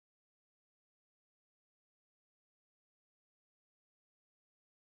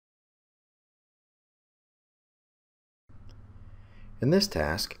In this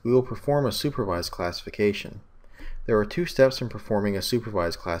task, we will perform a supervised classification. There are two steps in performing a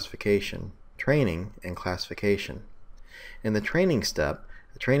supervised classification: training and classification. In the training step,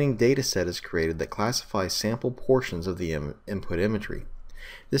 a training dataset is created that classifies sample portions of the input imagery.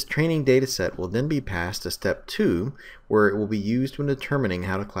 This training dataset will then be passed to step 2, where it will be used when determining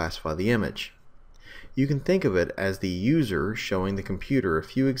how to classify the image. You can think of it as the user showing the computer a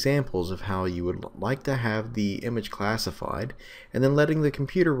few examples of how you would like to have the image classified, and then letting the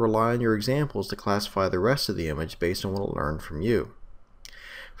computer rely on your examples to classify the rest of the image based on what it learned from you.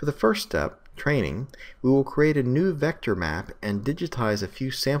 For the first step, training, we will create a new vector map and digitize a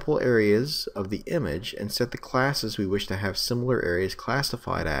few sample areas of the image and set the classes we wish to have similar areas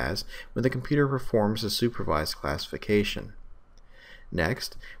classified as when the computer performs a supervised classification.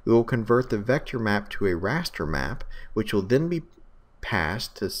 Next, we will convert the vector map to a raster map, which will then be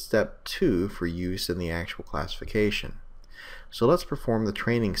passed to step 2 for use in the actual classification. So let's perform the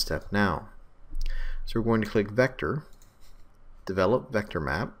training step now. So we're going to click Vector, Develop Vector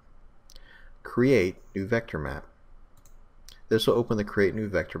Map, Create New Vector Map. This will open the Create New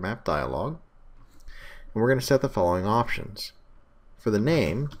Vector Map dialog, and we're going to set the following options. For the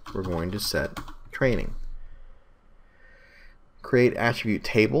name, we're going to set Training. Create Attribute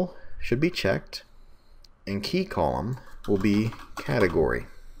Table should be checked, and Key Column will be Category.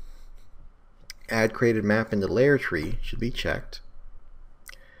 Add Created Map into Layer Tree should be checked.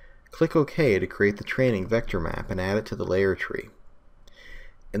 Click OK to create the training vector map and add it to the layer tree.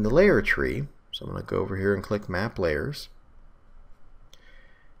 In the layer tree, so I'm going to go over here and click Map Layers.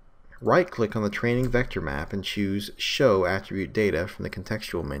 Right-click on the training vector map and choose Show Attribute Data from the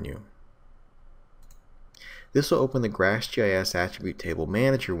contextual menu. This will open the GraphGIS Attribute Table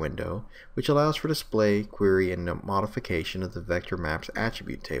Manager window, which allows for display, query, and modification of the vector map's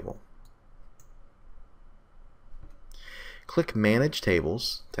attribute table. Click Manage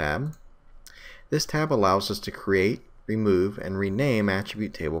Tables tab. This tab allows us to create, remove, and rename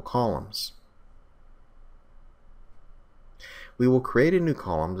attribute table columns. We will create a new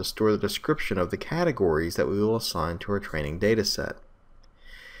column to store the description of the categories that we will assign to our training dataset.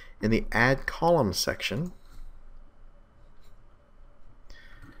 In the Add Columns section,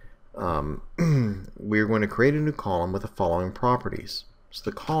 we're going to create a new column with the following properties. So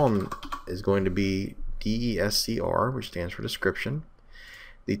the column is going to be DESCR, which stands for description.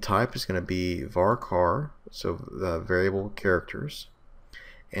 The type is going to be varchar, so the variable characters,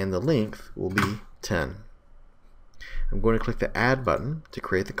 and the length will be 10. I'm going to click the Add button to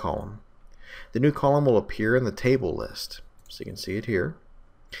create the column. The new column will appear in the table list, so you can see it here.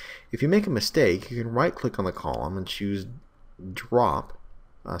 If you make a mistake, you can right-click on the column and choose Drop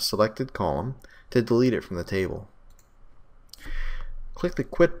a selected column to delete it from the table. Click the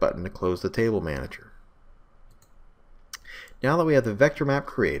Quit button to close the table manager. Now that we have the vector map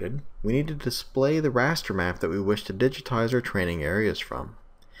created, we need to display the raster map that we wish to digitize our training areas from.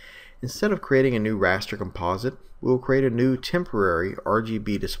 Instead of creating a new raster composite, we will create a new temporary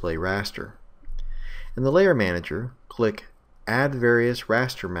RGB display raster. In the Layer Manager, click Add Various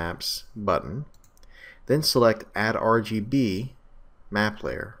Raster Maps button, then select Add RGB Map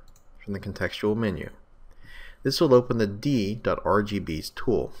Layer from the contextual menu. This will open the D.RGBs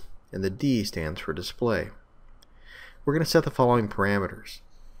tool, and the D stands for display. We're going to set the following parameters.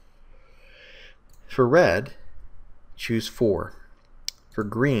 For red, choose 4. For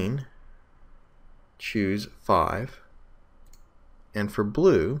green, choose 5. And for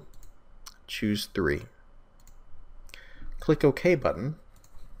blue, choose 3. Click OK button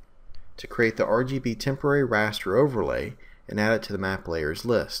to create the RGB temporary raster overlay and add it to the map layers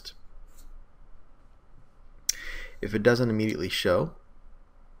list. If it doesn't immediately show,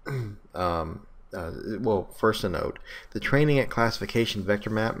 well, first a note, the training at classification vector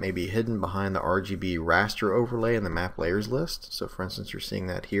map may be hidden behind the RGB raster overlay in the map layers list. So for instance, you're seeing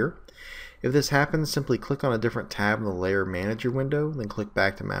that here. If this happens, simply click on a different tab in the Layer Manager window, then click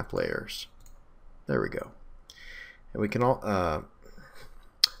back to Map Layers. There we go. And we can I'm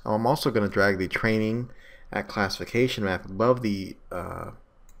also going to drag the training at classification map above the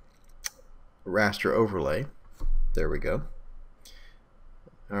raster overlay. There we go.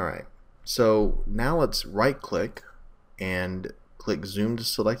 Alright, so now let's right click and click Zoom to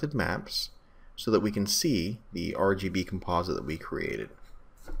selected maps so that we can see the RGB composite that we created.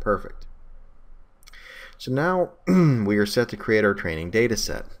 Perfect. So now we are set to create our training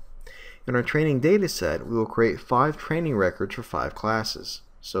dataset. In our training dataset, we will create 5 training records for 5 classes.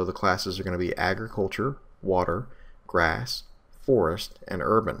 So the classes are going to be agriculture, water, grass, forest, and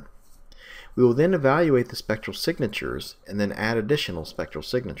urban. We will then evaluate the spectral signatures and then add additional spectral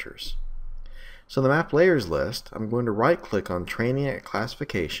signatures. So in the map layers list, I'm going to right click on training at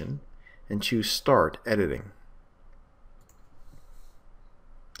classification and choose start editing.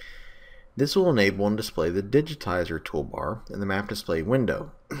 This will enable and display the digitizer toolbar in the map display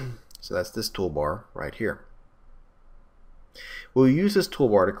window. So that's this toolbar right here. We'll use this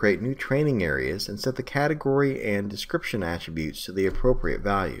toolbar to create new training areas and set the category and description attributes to the appropriate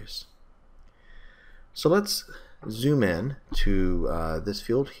values. So let's zoom in to this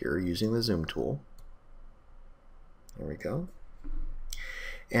field here using the zoom tool. There we go.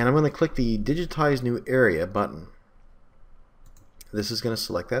 And I'm going to click the Digitize New Area button. This is going to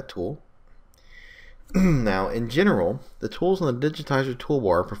select that tool. Now, in general, the tools on the Digitizer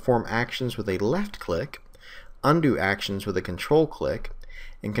toolbar perform actions with a left click, undo actions with a control click,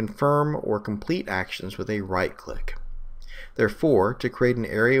 and confirm or complete actions with a right click. Therefore, to create an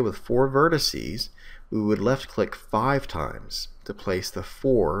area with 4 vertices, we would left click 5 times to place the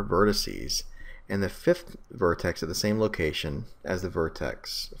 4 vertices and the 5th vertex at the same location as the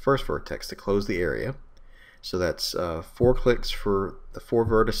first vertex to close the area. So that's 4 clicks for the 4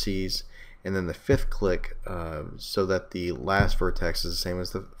 vertices, and then the 5th click so that the last vertex is the same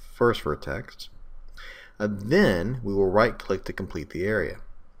as the first vertex. Then we will right click to complete the area.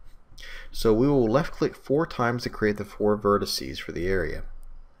 So we will left click 4 times to create the 4 vertices for the area,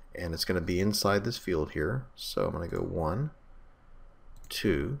 and it's going to be inside this field here. So I'm going to go 1,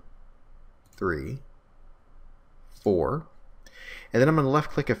 2, 3, 4, and then I'm going to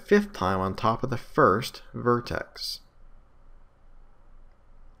left click a 5th time on top of the first vertex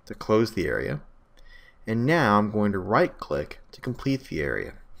to close the area. And now I'm going to right click to complete the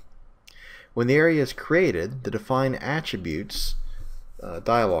area. When the area is created, the Define Attributes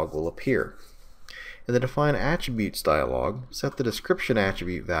dialog will appear. In the Define Attributes dialog, set the description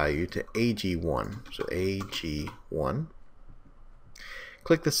attribute value to AG1. So AG1.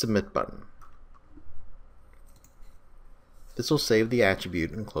 Click the Submit button. This will save the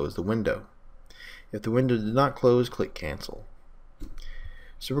attribute and close the window. If the window did not close, click Cancel.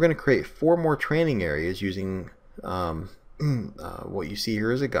 So we're going to create 4 more training areas using what you see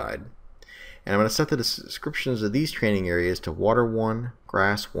here as a guide. And I'm going to set the descriptions of these training areas to Water 1,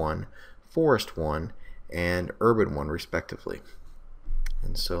 Grass 1, Forest 1, and Urban 1 respectively.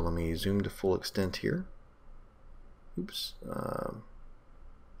 And so let me zoom to full extent here. Oops.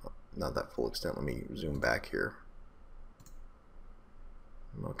 Not that full extent. Let me zoom back here.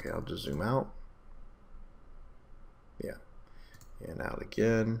 Okay, I'll just zoom out. Yeah. And out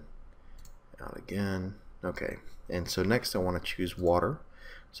again. Out again. Okay. And so next I want to choose water.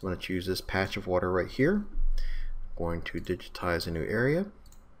 So I'm going to choose this patch of water right here. I'm going to digitize a new area.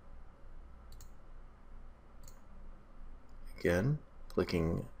 Again,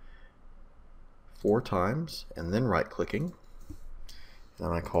 clicking 4 times and then right clicking.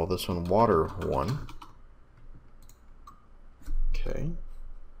 And I call this one Water 1. Okay.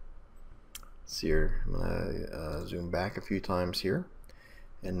 See here, I'm going to zoom back a few times here.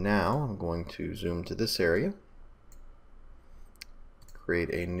 And now I'm going to zoom to this area.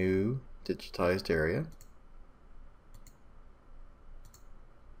 Create a new digitized area.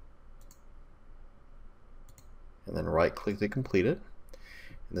 And then right click to complete it.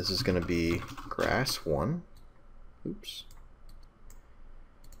 And this is going to be Grass 1. Oops.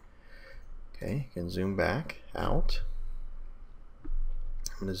 Okay, you can zoom back out.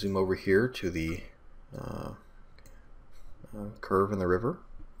 I'm going to zoom over here to the curve in the river.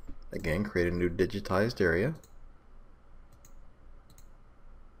 Again, create a new digitized area.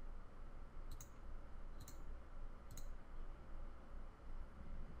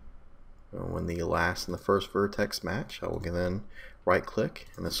 When the last and the first vertex match, I will then right click,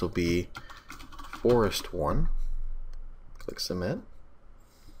 and this will be Forest 1. Click Submit.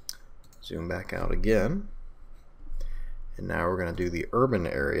 Zoom back out again. And now we're going to do the urban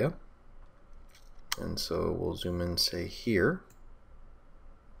area. And so we'll zoom in, say, here.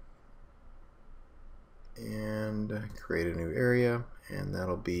 And create a new area. And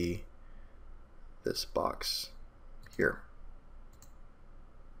that'll be this box here.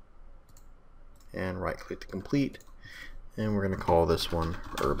 And right click to complete. And we're going to call this one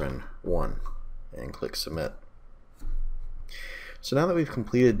Urban 1. And click Submit. So now that we've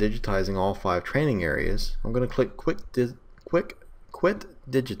completed digitizing all 5 training areas, I'm going to click Quit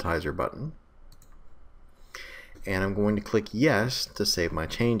Digitizer button, and I'm going to click Yes to save my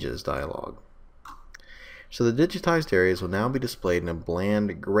changes dialog. So the digitized areas will now be displayed in a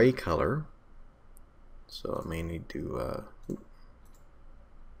bland gray color. So I may need to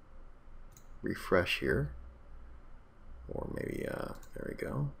refresh here, or maybe there we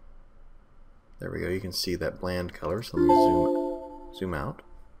go. There we go. You can see that bland color. So let me zoom out.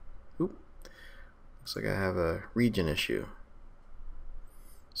 Oop. Looks like I have a region issue.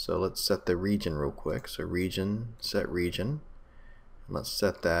 So let's set the region real quick. So region, set region. And let's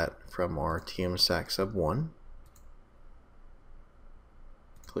set that from our tmsac sub 1.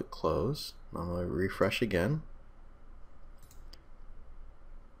 Click close. I'm going to refresh again.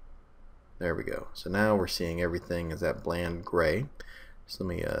 There we go. So now we're seeing everything as that bland gray. So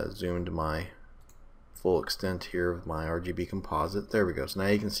let me zoom to my full extent here of my RGB composite. There we go. So now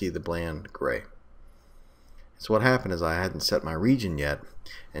you can see the bland gray. So what happened is I hadn't set my region yet,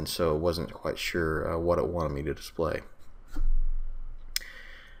 and so wasn't quite sure what it wanted me to display.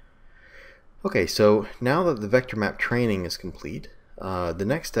 Okay, so now that the vector map training is complete, the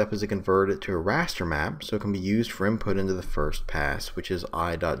next step is to convert it to a raster map so it can be used for input into the first pass, which is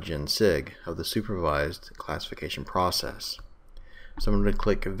i.gensig of the supervised classification process. So I'm going to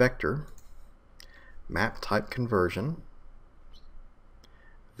click Vector, Map Type Conversion,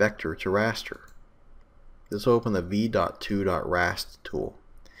 Vector to Raster. This will open the v.to.rast tool.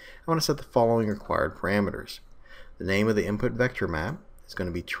 I want to set the following required parameters. The name of the input vector map is going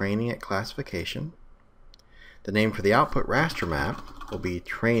to be training at classification. The name for the output raster map will be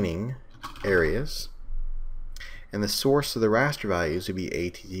training areas. And the source of the raster values will be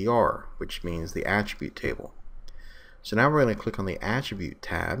ATTR, which means the attribute table. So now we're going to click on the attribute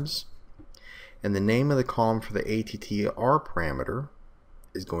tabs, and the name of the column for the ATTR parameter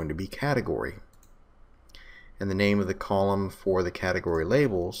is going to be category. And the name of the column for the category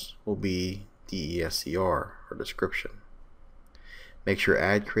labels will be DESCR, or description. Make sure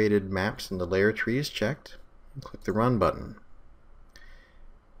Add Created Maps in the Layer Tree is checked, and click the Run button.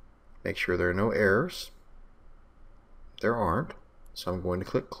 Make sure there are no errors. There aren't, so I'm going to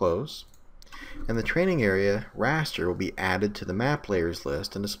click Close. And the training area raster will be added to the map layers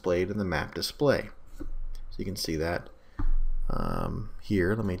list and displayed in the map display. So you can see that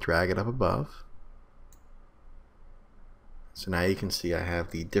here. Let me drag it up above. So now you can see I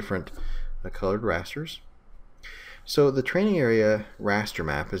have the different colored rasters. So the training area raster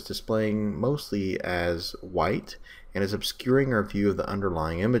map is displaying mostly as white and is obscuring our view of the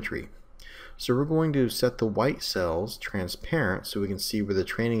underlying imagery. So we're going to set the white cells transparent so we can see where the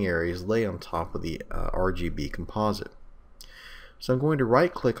training areas lay on top of the RGB composite. So I'm going to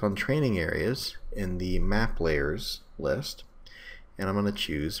right click on training areas in the map layers list, and I'm going to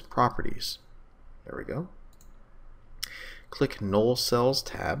choose properties. There we go. Click Null Cells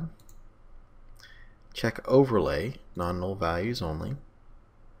tab, check Overlay, non-null values only,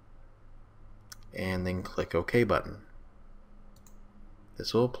 and then click OK button.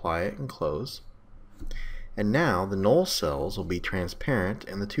 This will apply it and close. And now the null cells will be transparent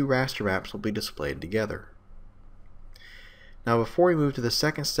and the two raster maps will be displayed together. Now before we move to the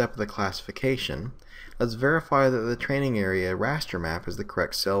second step of the classification, let's verify that the training area raster map is the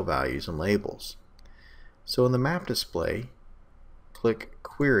correct cell values and labels. So in the map display, click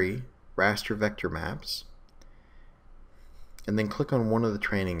Query Raster Vector Maps, and then click on one of the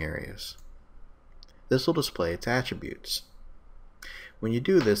training areas. This will display its attributes. When you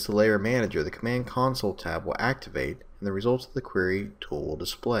do this, the Layer Manager, the Command Console tab, will activate and the results of the query tool will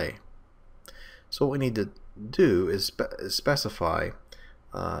display. So what we need to do is specify,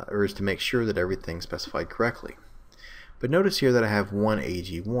 or is to make sure that everything's specified correctly. But notice here that I have one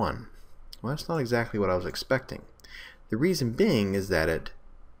AG1. Well, that's not exactly what I was expecting. The reason being is that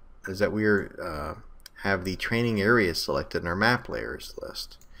we have the training areas selected in our map layers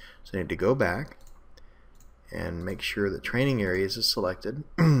list. So I need to go back and make sure that training areas is selected,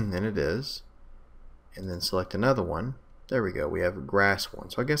 and it is, and then select another one. There we go, we have a grass one.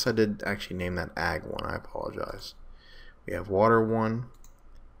 So I guess I did actually name that ag one, I apologize. We have water one,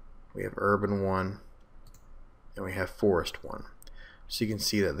 we have urban one, and we have forest one. So you can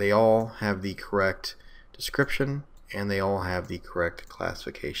see that they all have the correct description and they all have the correct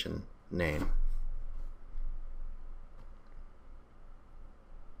classification name.